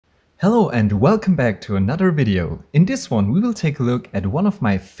Hello and welcome back to another video. In this one we will take a look at one of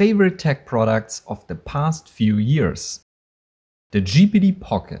my favorite tech products of the past few years. The GPD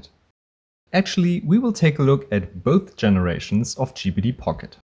Pocket. Actually, we will take a look at both generations of GPD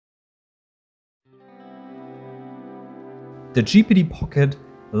Pocket. The GPD Pocket,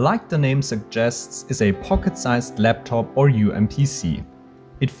 like the name suggests, is a pocket-sized laptop or UMPC.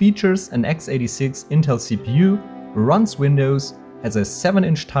 It features an x86 Intel CPU, runs Windows, has a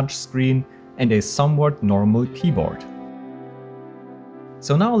 7-inch touchscreen and a somewhat normal keyboard.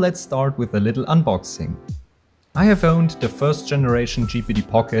 So now let's start with a little unboxing. I have owned the first generation GPD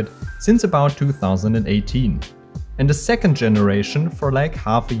Pocket since about 2018 and the second generation for like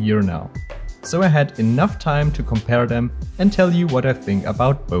half a year now. So I had enough time to compare them and tell you what I think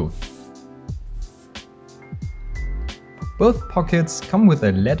about both. Both pockets come with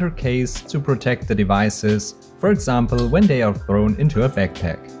a leather case to protect the devices, for example when they are thrown into a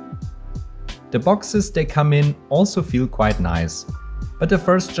backpack. The boxes they come in also feel quite nice, but the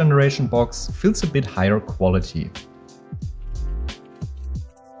first generation box feels a bit higher quality.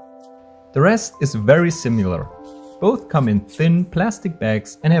 The rest is very similar. Both come in thin plastic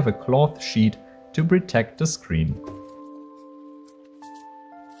bags and have a cloth sheet to protect the screen.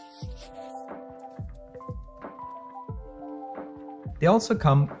 They also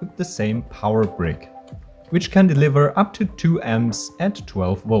come with the same power brick, which can deliver up to 2 amps at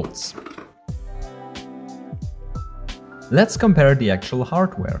 12 volts. Let's compare the actual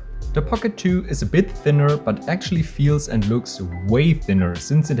hardware. The Pocket 2 is a bit thinner but actually feels and looks way thinner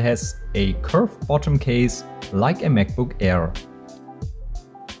since it has a curved bottom case like a MacBook Air.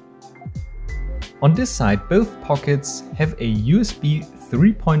 On this side, both pockets have a USB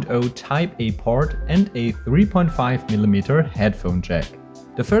 3.0 Type A port and a 3.5mm headphone jack.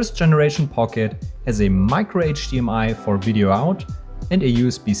 The first generation Pocket has a micro HDMI for video out and a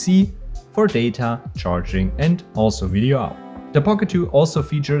USB-C for data, charging and also video out. The Pocket 2 also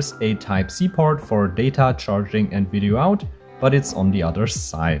features a Type-C port for data, charging and video out, but it's on the other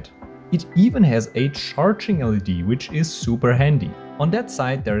side. It even has a charging LED, which is super handy. On that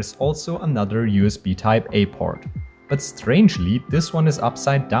side there is also another USB Type A port, but strangely this one is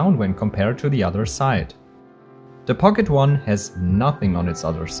upside down when compared to the other side. The Pocket 1 has nothing on its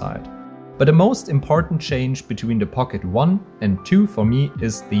other side. But the most important change between the Pocket 1 and 2 for me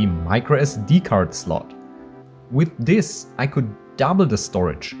is the micro SD card slot. With this I could double the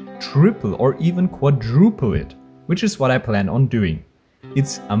storage, triple or even quadruple it, which is what I plan on doing.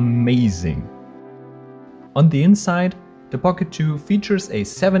 It's amazing. On the inside, the Pocket 2 features a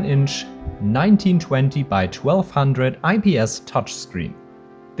 7-inch 1920 by 1200 IPS touchscreen.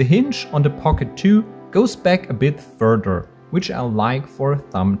 The hinge on the Pocket 2 goes back a bit further, which I like for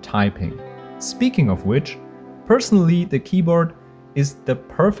thumb typing. Speaking of which, personally the keyboard is the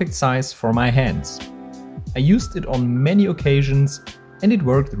perfect size for my hands. I used it on many occasions and it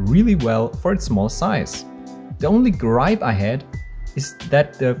worked really well for its small size. The only gripe I had is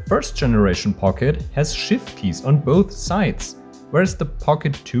that the first generation Pocket has shift keys on both sides, whereas the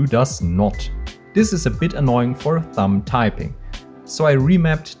Pocket 2 does not. This is a bit annoying for thumb typing, so I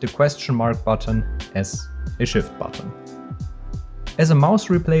remapped the question mark button as a shift button. As a mouse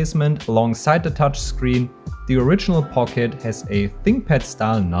replacement alongside the touchscreen, the original Pocket has a ThinkPad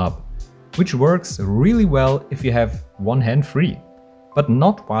style knob, which works really well if you have one hand free, but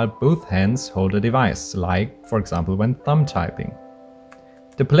not while both hands hold a device, like for example when thumb typing.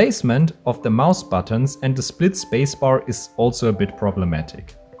 The placement of the mouse buttons and the split spacebar is also a bit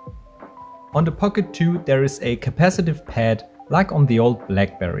problematic. On the Pocket 2 there is a capacitive pad like on the old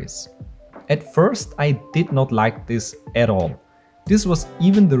Blackberries. At first I did not like this at all. This was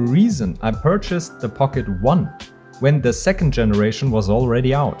even the reason I purchased the Pocket 1 when the second generation was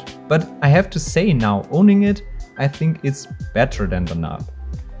already out. But I have to say now, owning it, I think it's better than the knob.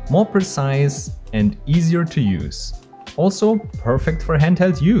 More precise and easier to use. Also perfect for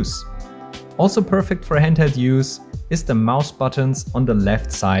handheld use. Also perfect for handheld use is the mouse buttons on the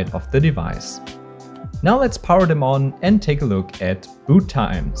left side of the device. Now let's power them on and take a look at boot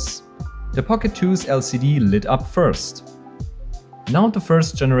times. The Pocket 2's LCD lit up first. Now the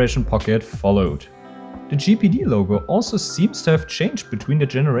first generation Pocket followed. The GPD logo also seems to have changed between the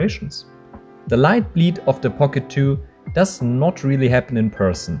generations. The light bleed of the Pocket 2 does not really happen in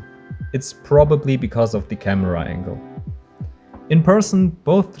person. It's probably because of the camera angle. In person,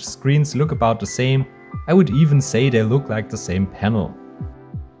 both screens look about the same. I would even say they look like the same panel.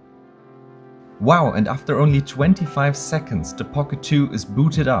 Wow, and after only 25 seconds, the Pocket 2 is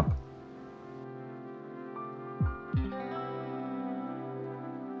booted up.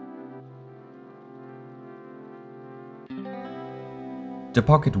 The The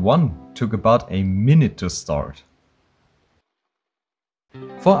Pocket One took about a minute to start.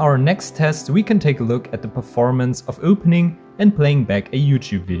 For our next test, we can take a look at the performance of opening and playing back a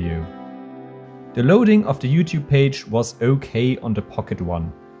YouTube video. The loading of the YouTube page was okay on the Pocket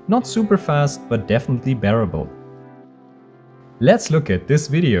One. Not super fast, but definitely bearable. Let's look at this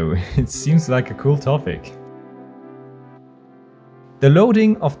video, it seems like a cool topic. The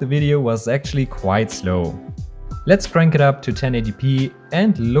loading of the video was actually quite slow. Let's crank it up to 1080p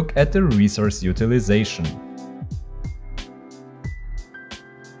and look at the resource utilization.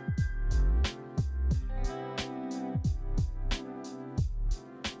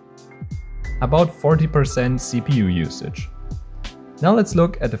 About 40% CPU usage. Now let's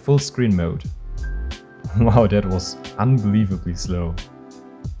look at the full screen mode. Wow, that was unbelievably slow.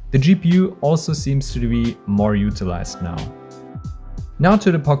 The GPU also seems to be more utilized now. Now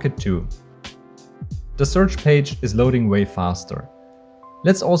to the Pocket 2. The search page is loading way faster.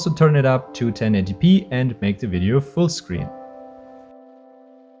 Let's also turn it up to 1080p and make the video full screen.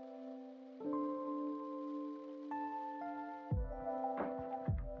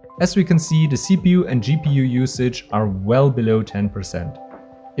 As we can see, the CPU and GPU usage are well below 10%.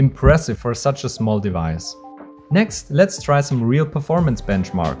 Impressive for such a small device. Next, let's try some real performance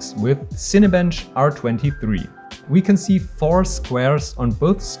benchmarks with Cinebench R23. We can see 4 squares on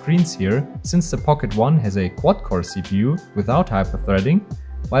both screens here, since the Pocket One has a quad-core CPU without hyperthreading,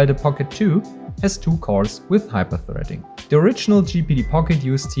 while the Pocket 2 has 2 cores with hyperthreading. The original GPD Pocket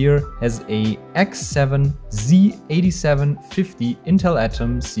used here has a X7 Z8750 Intel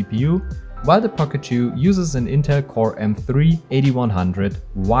Atom CPU, while the Pocket 2 uses an Intel Core M3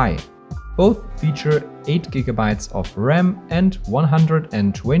 8100Y. Both feature 8GB of RAM and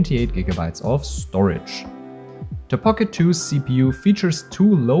 128GB of storage. The Pocket 2's CPU features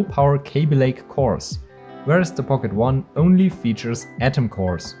 2 low-power Kaby Lake cores, whereas the Pocket One only features Atom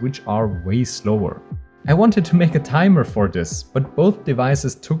cores, which are way slower. I wanted to make a timer for this, but both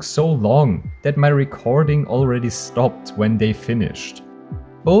devices took so long that my recording already stopped when they finished.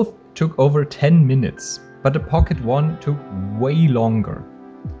 Both took over 10 minutes, but the Pocket One took way longer.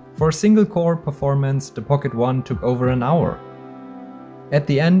 For single-core performance, the Pocket One took over an hour. At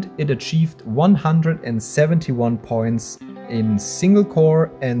the end, it achieved 171 points in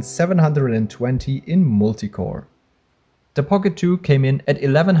single-core and 720 in multi-core. The Pocket 2 came in at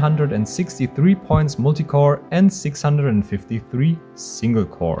 1163 points multi-core and 653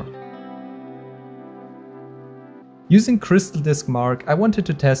 single-core. Using CrystalDiskMark, I wanted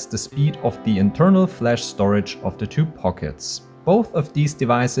to test the speed of the internal flash storage of the 2 pockets. Both of these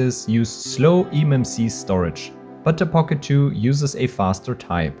devices use slow eMMC storage, but the Pocket 2 uses a faster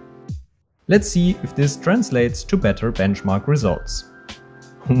type. Let's see if this translates to better benchmark results.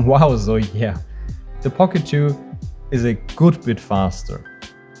 Wow, so yeah, the Pocket 2 is a good bit faster,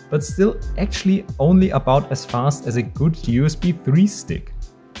 but still actually only about as fast as a good USB 3 stick.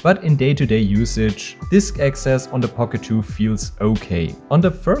 But in day-to-day usage, disk access on the Pocket 2 feels okay. On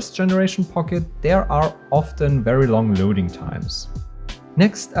the first generation Pocket, there are often very long loading times.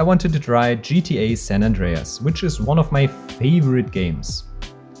 Next, I wanted to try GTA San Andreas, which is one of my favorite games.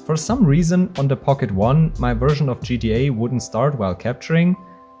 For some reason, on the Pocket One, my version of GTA wouldn't start while capturing,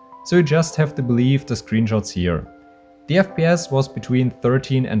 so you just have to believe the screenshots here. The FPS was between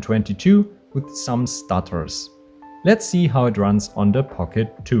 13 and 22 with some stutters. Let's see how it runs on the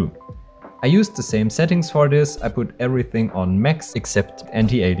Pocket 2. I used the same settings for this, I put everything on max except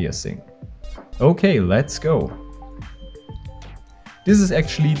anti-aliasing. Okay, let's go. This is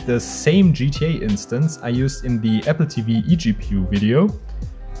actually the same GTA instance I used in the Apple TV eGPU video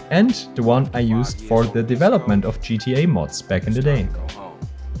and the one I used for the development of GTA mods back in the day.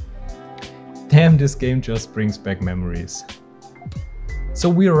 Damn, this game just brings back memories. So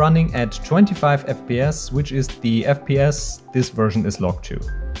we are running at 25 FPS, which is the FPS this version is locked to.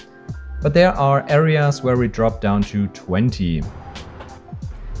 But there are areas where we drop down to 20.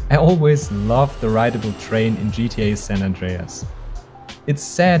 I always loved the rideable train in GTA San Andreas. It's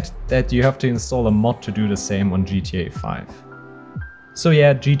sad that you have to install a mod to do the same on GTA 5. So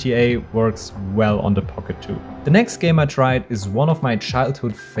yeah, GTA works well on the Pocket 2. The next game I tried is one of my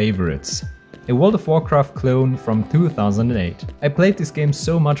childhood favorites. A World of Warcraft clone from 2008. I played this game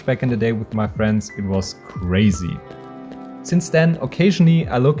so much back in the day with my friends, it was crazy. Since then, occasionally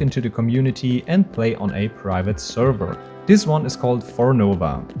I look into the community and play on a private server. This one is called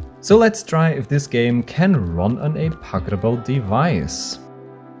Fornova. So let's try if this game can run on a pocketable device.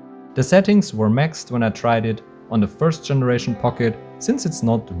 The settings were maxed when I tried it on the first generation Pocket, since it's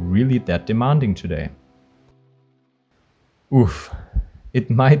not really that demanding today. Oof. It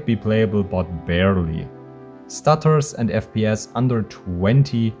might be playable, but barely. Stutters and FPS under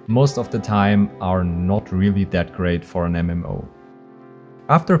 20 most of the time are not really that great for an MMO.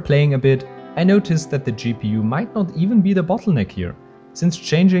 After playing a bit, I noticed that the GPU might not even be the bottleneck here, since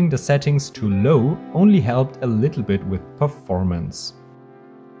changing the settings to low only helped a little bit with performance.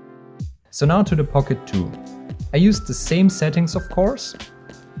 So now to the Pocket 2. I used the same settings, of course.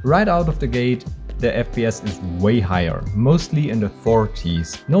 Right out of the gate, the FPS is way higher, mostly in the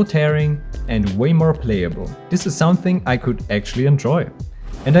 40s, no tearing and way more playable. This is something I could actually enjoy.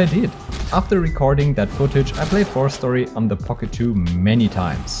 And I did. After recording that footage, I played 4 Story on the Pocket 2 many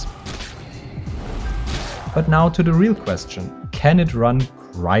times. But now to the real question, can it run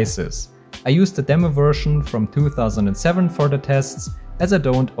Crysis? I used the demo version from 2007 for the tests, as I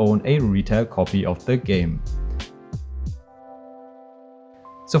don't own a retail copy of the game.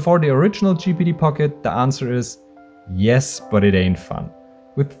 So for the original GPD Pocket, the answer is yes, but it ain't fun.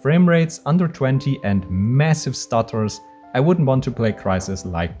 With frame rates under 20 and massive stutters, I wouldn't want to play Crysis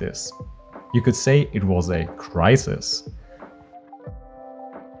like this. You could say it was a crisis.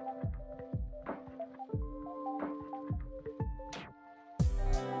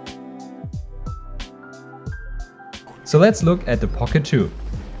 So let's look at the Pocket 2.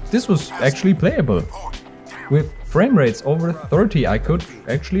 This was actually playable. With frame rates over 30, I could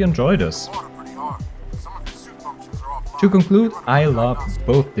actually enjoy this. To conclude, I love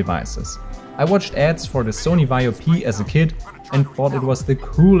both devices. I watched ads for the Sony Vaio P as a kid and thought it was the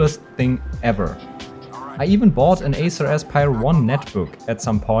coolest thing ever. I even bought an Acer Aspire One netbook at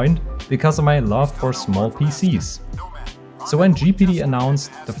some point because of my love for small PCs. So when GPD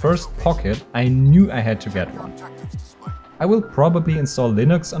announced the first Pocket, I knew I had to get one. I will probably install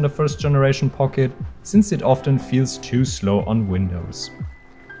Linux on the first generation Pocket, since it often feels too slow on Windows.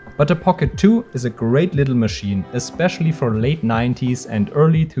 But the Pocket 2 is a great little machine, especially for late 90s and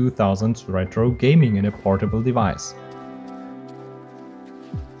early 2000s retro gaming in a portable device.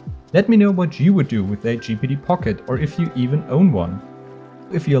 Let me know what you would do with a GPD Pocket, or if you even own one.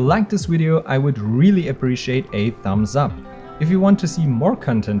 If you liked this video, I would really appreciate a thumbs up. If you want to see more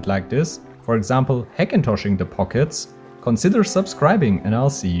content like this, for example Hackintoshing the Pockets, consider subscribing, and I'll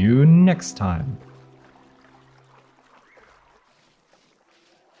see you next time.